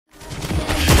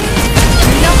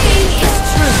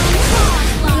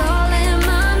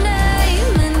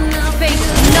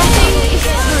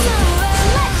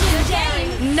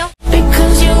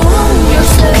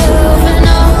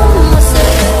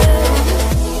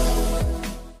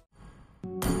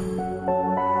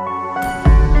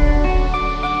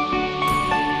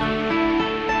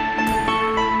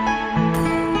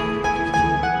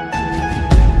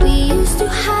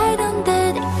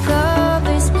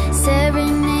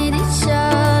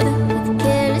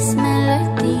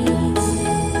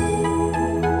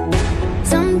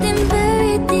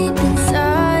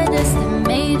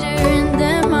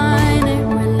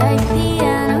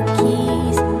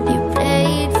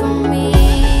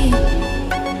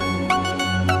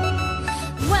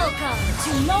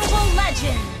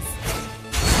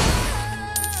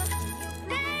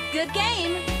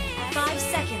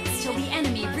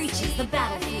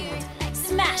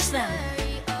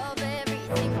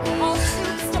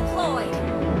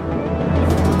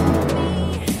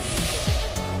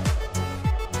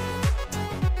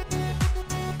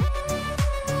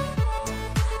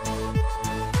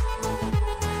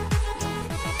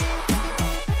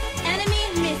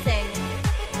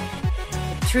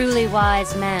truly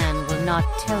wise man will not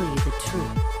tell you the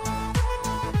truth.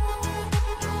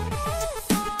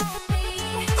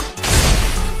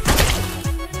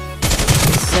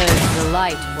 Serve the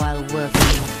light while working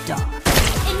in the dark.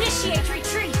 Initiate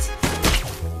retreat!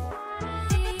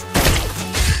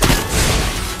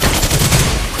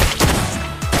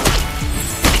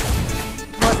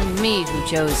 It wasn't me who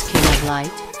chose King of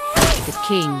Light. The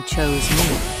king chose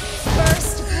me.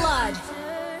 First blood!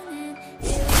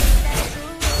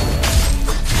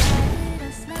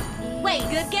 Wait,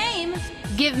 good game!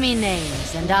 Give me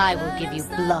names, and I will give you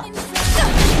blood.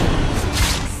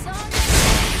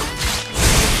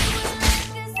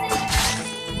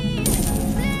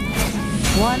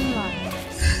 One life.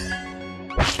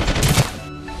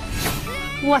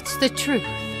 What's the truth?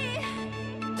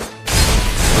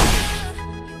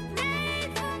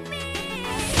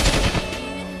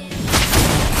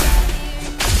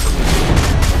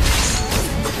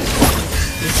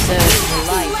 Serve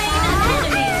the light.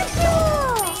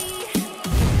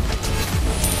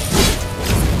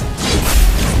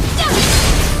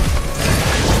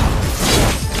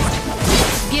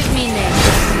 Give me names,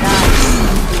 and I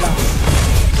will blood.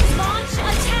 Launch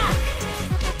attack!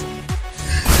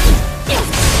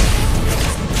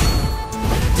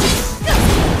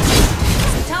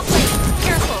 Top lane,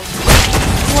 careful!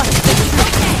 What's the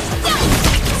truth?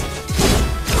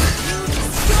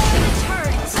 Destroy the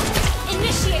turret!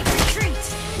 Initiate retreat!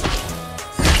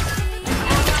 An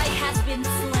ally has been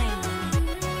slain.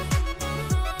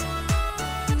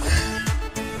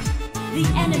 The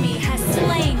enemy has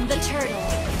slain the turtle.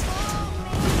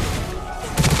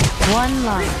 One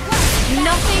life.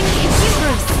 Nothing is You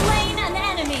have true. slain an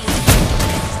enemy.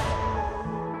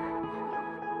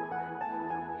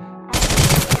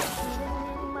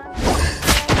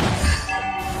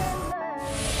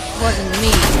 Wasn't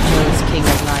me who chose King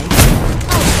of Light.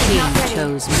 Oh, King not ready.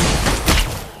 chose me.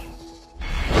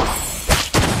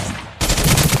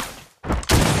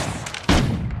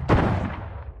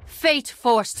 Fate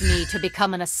forced me to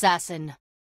become an assassin.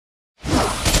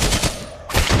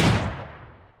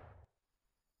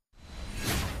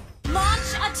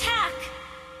 Launch attack.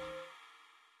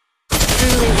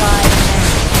 Truly wise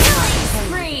man.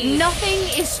 Spree. Nothing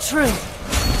is true.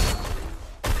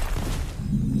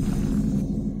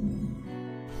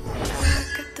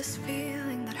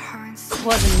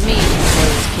 Wasn't me who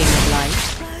chose King of Light.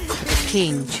 The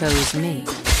king chose me.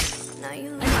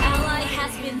 An ally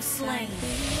has been slain.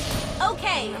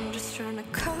 Okay. I'm just trying to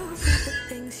cover the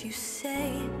things you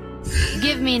say.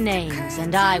 Give me names,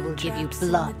 and I will give you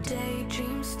blood.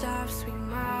 Daydream stops we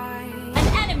might. An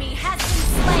enemy has been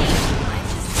slain.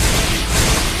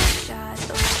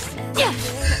 Shadows and Yeah.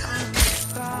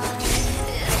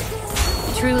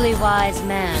 A truly wise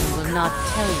man will not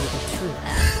tell you the truth.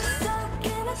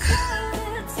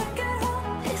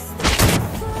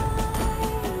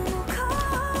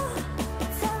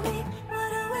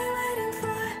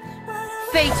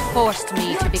 Fate forced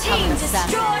me to Your become team an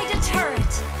assassin. destroyed a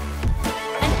turret.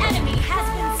 An enemy has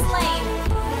been slain.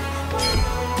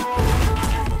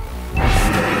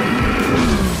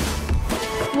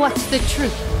 What's the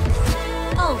truth?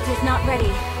 Ult is not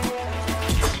ready.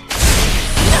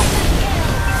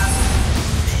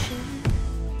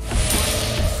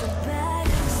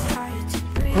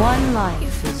 One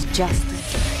life is just a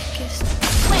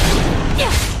Wait.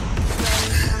 Yeah.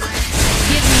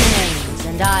 Give me names,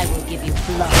 and I will give you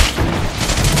blood.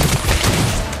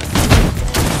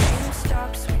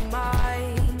 stops we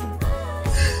might.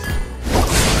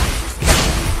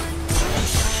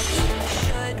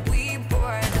 Should we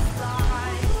board the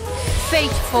flight?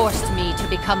 Fate forced me to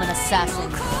become an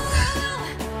assassin.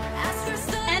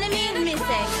 Enemy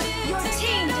missing. Your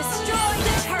team destroyed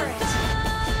the turret.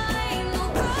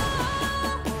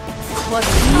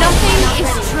 Nothing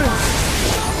is true.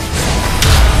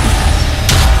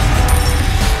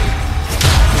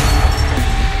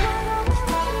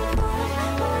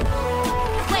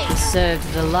 Wait.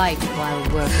 Served the light while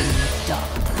working in the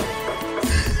dark.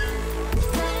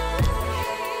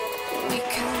 We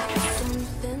can't do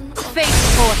something. Fate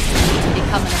forced me to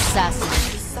become an assassin.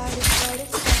 Decided that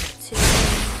it's up to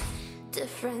you.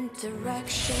 Different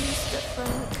directions,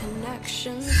 different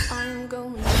connections. I'm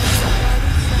going to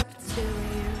it's up to you.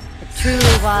 A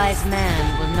truly wise man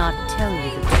will not tell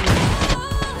you the truth.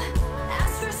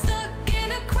 As we're stuck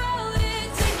in a crowded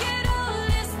ticket,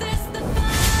 is this the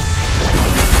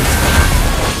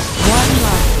One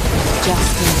life,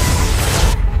 just enough.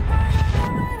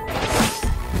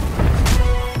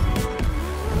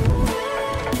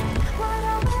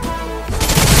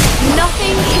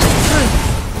 Nothing is true.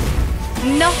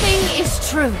 Nothing is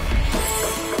true.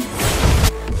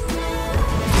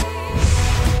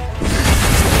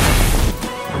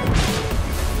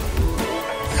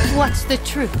 the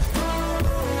truth?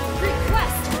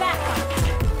 Request backup.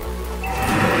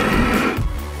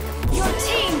 Your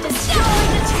team destroyed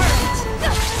the turret.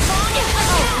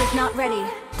 Ult is not ready.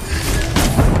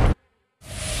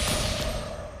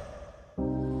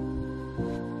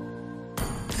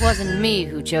 It wasn't me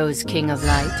who chose King of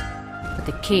Light, but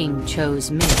the king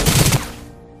chose me.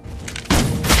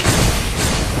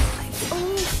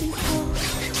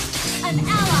 An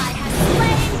ally has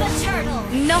slain the turtle.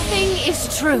 Nothing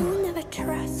is true. Never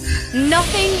trust.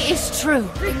 Nothing is true.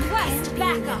 Request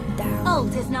backup.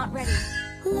 Ult is not ready.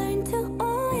 Learn to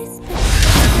always be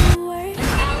the word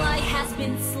An ally has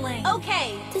been slain.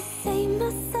 Okay. to save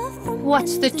myself from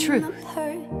What's the ending truth? up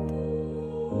hurt.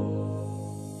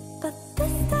 But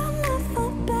this time I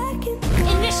fall back into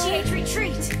Initiate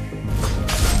retreat.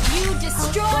 You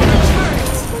destroy the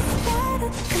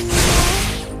turret.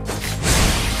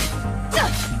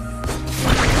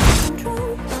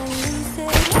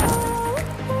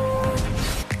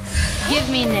 Give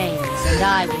me names, and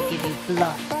I will give you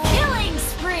blood. Killing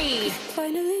spree.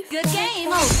 Finally, Good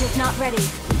game. Ult is not ready.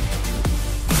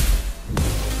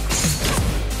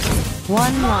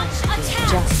 One life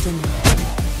is just enough.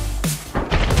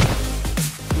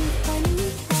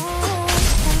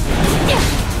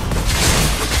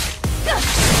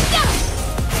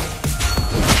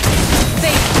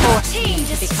 Fate forced me Team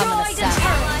to become an destroyed an assassin.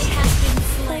 ally has been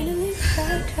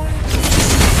slain.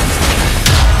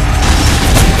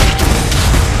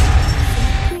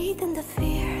 breathe in the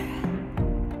fear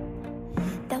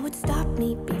that would stop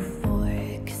me before.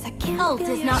 'Cause I can't Ult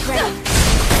feel is your not ready.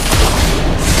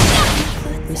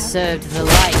 We served the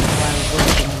light while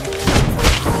working.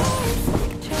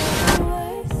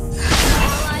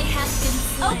 Ally has been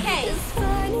slain. Okay.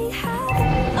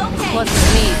 It Okay. wasn't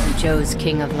me who chose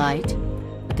King of Light,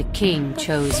 but the king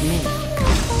chose me.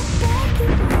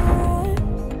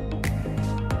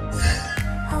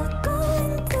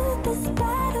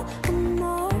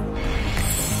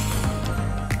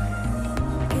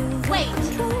 Wait.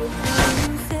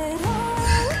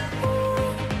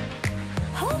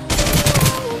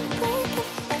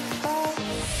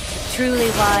 A truly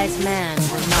wise man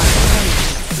will not change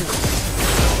the truth.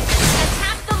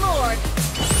 Attack the Lord.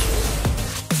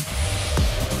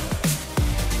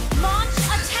 Launch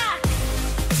attack.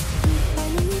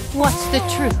 What's the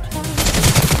truth?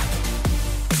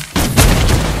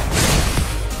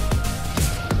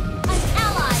 An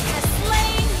ally has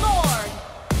slain Lord.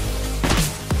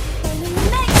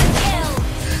 Mega kill.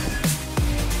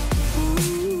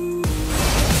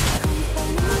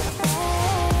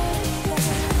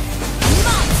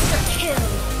 Monster kill.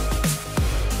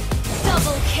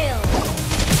 Double kill.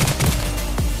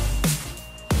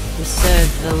 We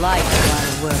served the light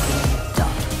while working in the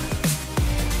dark.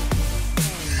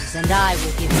 And I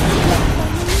will give you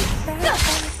blood.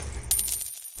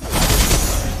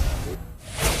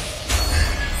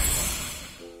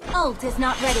 Ult is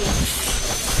not ready.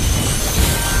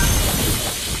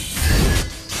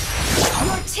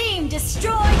 Your team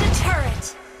destroyed a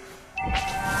turret.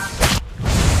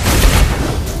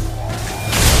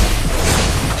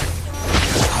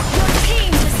 Your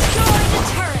team destroyed a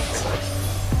turret.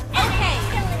 Okay.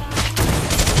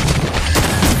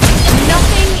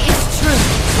 Nothing is true.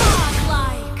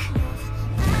 Godlike.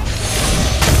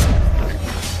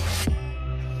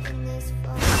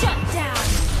 Shut down.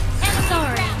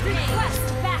 Sorry. Request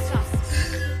backup.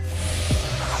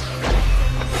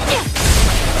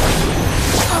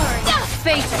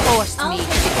 Fate forced me to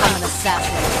become an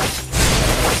assassin.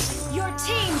 Your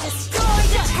team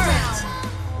destroyed a turret.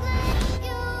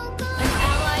 An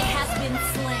ally has been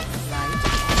slain.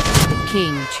 The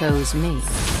king chose me.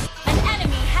 An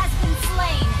enemy has been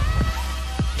slain.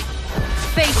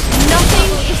 Fate,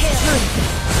 nothing is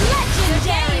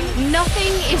Legendary. true.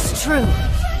 Nothing is true.